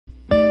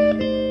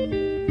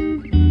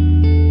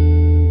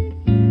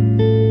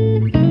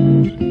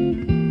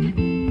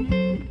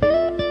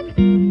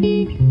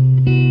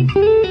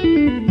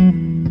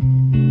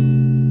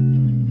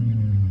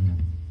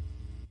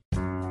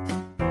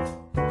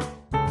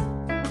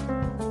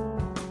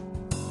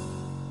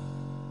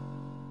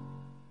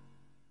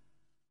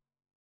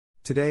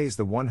Today is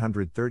the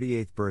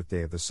 138th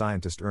birthday of the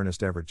scientist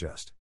Ernest Everett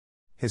Just.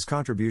 His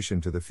contribution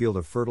to the field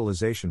of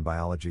fertilization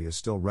biology is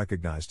still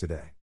recognized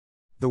today.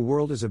 The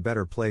world is a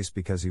better place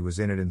because he was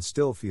in it and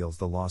still feels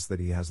the loss that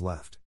he has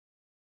left.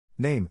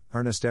 Name: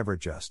 Ernest Everett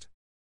Just.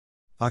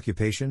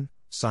 Occupation: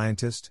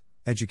 scientist,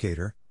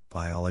 educator,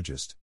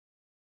 biologist.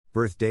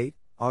 Birth date: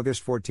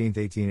 August 14,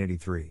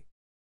 1883.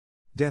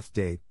 Death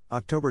date: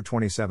 October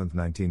 27,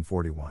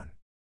 1941.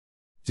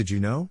 Did you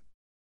know?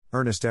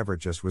 Ernest Everett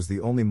Just was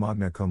the only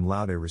magna cum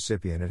laude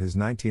recipient at his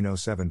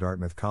 1907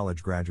 Dartmouth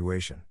College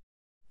graduation.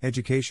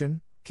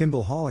 Education: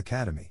 Kimball Hall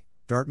Academy,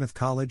 Dartmouth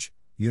College,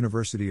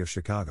 University of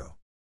Chicago.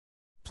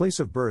 Place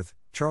of birth: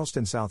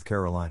 Charleston, South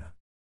Carolina.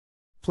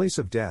 Place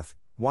of death: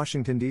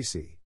 Washington,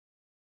 D.C.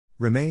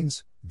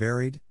 Remains: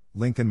 buried,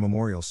 Lincoln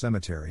Memorial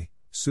Cemetery,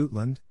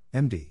 Suitland,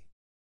 MD.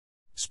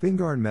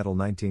 Spingarn Medal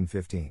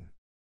 1915.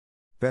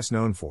 Best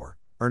known for: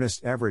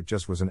 Ernest Everett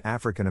Just was an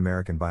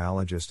African-American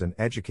biologist and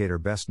educator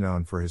best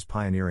known for his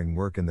pioneering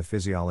work in the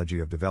physiology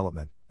of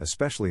development,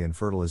 especially in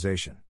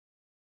fertilization.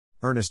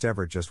 Ernest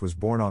Everett Just was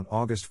born on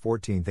August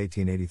 14,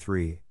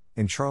 1883,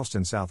 in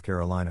Charleston, South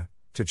Carolina,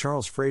 to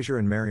Charles Fraser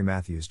and Mary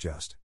Matthews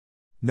Just.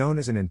 Known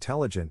as an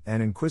intelligent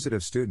and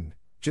inquisitive student,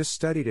 Just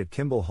studied at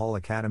Kimball Hall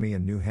Academy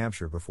in New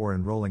Hampshire before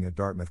enrolling at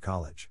Dartmouth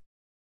College.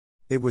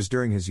 It was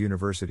during his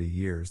university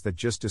years that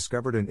Just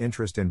discovered an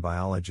interest in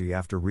biology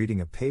after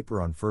reading a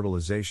paper on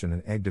fertilization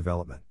and egg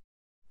development.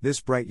 This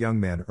bright young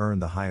man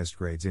earned the highest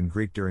grades in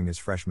Greek during his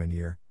freshman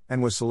year,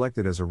 and was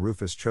selected as a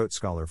Rufus Choate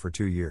Scholar for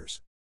 2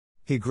 years.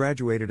 He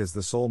graduated as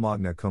the sole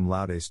magna cum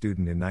laude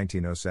student in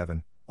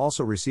 1907,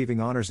 also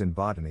receiving honors in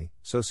botany,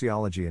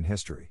 sociology and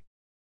history.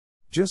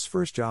 Just's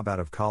first job out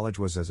of college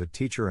was as a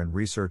teacher and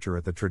researcher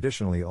at the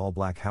traditionally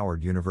all-black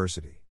Howard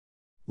University.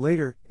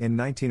 Later, in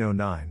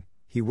 1909,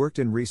 he worked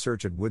in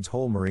research at Woods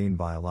Hole Marine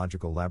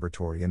Biological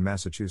Laboratory in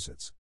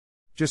Massachusetts.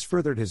 Just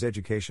furthered his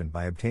education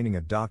by obtaining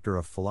a Doctor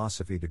of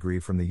Philosophy degree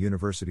from the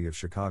University of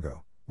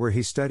Chicago, where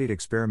he studied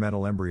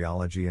experimental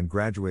embryology and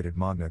graduated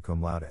magna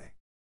cum laude.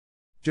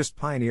 Just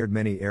pioneered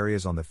many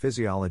areas on the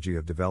physiology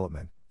of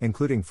development,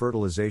 including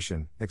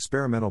fertilization,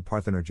 experimental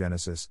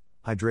parthenogenesis,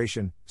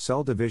 hydration,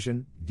 cell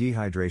division,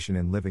 dehydration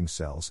in living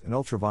cells, and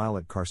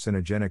ultraviolet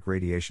carcinogenic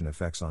radiation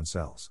effects on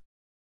cells.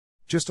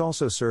 Just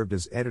also served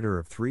as editor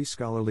of 3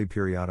 scholarly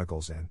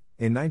periodicals and,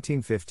 in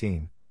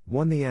 1915,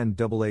 won the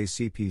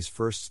NAACP's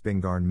first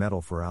Spingarn Medal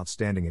for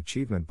outstanding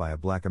achievement by a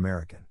black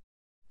American.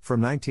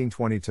 From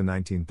 1920 to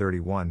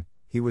 1931,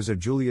 he was a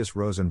Julius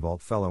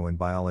Rosenwald Fellow in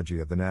Biology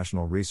of the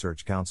National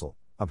Research Council,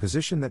 a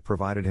position that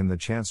provided him the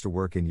chance to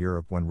work in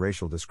Europe when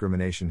racial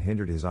discrimination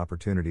hindered his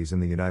opportunities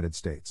in the United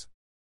States.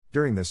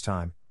 During this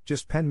time,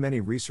 Just penned many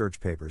research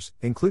papers,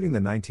 including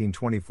the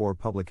 1924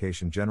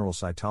 publication General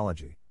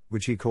Cytology,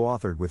 which he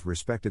co-authored with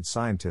respected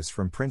scientists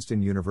from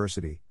Princeton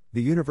University,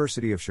 the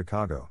University of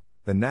Chicago,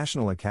 the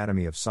National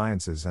Academy of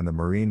Sciences and the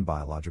Marine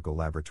Biological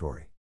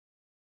Laboratory.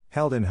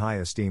 Held in high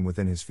esteem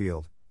within his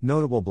field,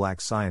 notable black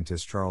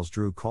scientist Charles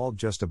Drew called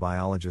Just a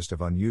biologist of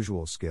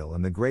unusual skill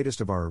and the greatest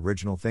of our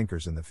original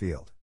thinkers in the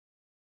field.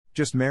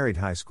 Just married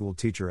high school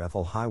teacher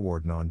Ethel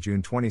Highwarden on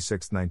June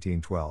 26,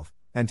 1912,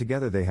 and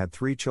together they had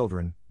 3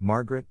 children,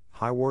 Margaret,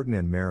 Highwarden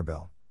and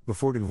Maribel,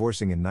 before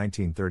divorcing in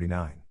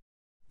 1939.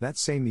 That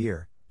same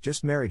year,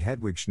 Just married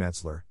Hedwig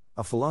Schnetzler,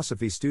 a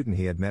philosophy student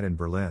he had met in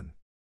Berlin.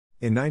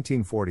 In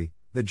 1940,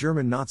 the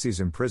German Nazis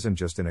imprisoned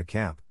Just in a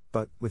camp,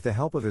 but, with the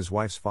help of his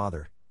wife's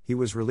father, he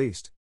was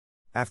released.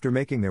 After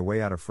making their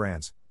way out of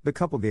France, the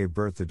couple gave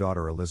birth to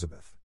daughter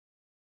Elizabeth.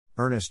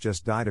 Ernest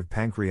Just died of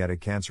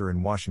pancreatic cancer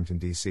in Washington,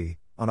 D.C.,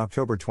 on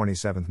October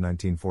 27,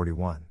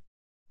 1941.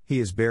 He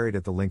is buried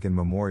at the Lincoln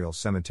Memorial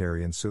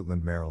Cemetery in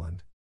Suitland,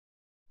 Maryland.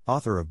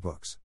 Author of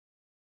books: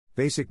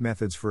 Basic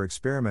Methods for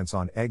Experiments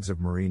on Eggs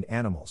of Marine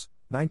Animals,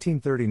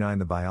 1939.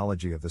 The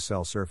Biology of the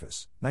Cell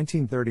Surface,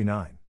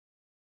 1939.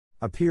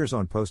 Appears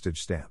on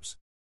postage stamps.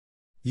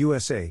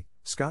 USA,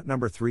 Scott No.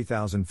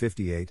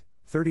 3058,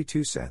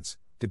 32 cents,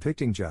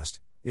 depicting Just,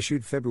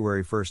 issued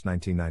February 1,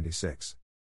 1996.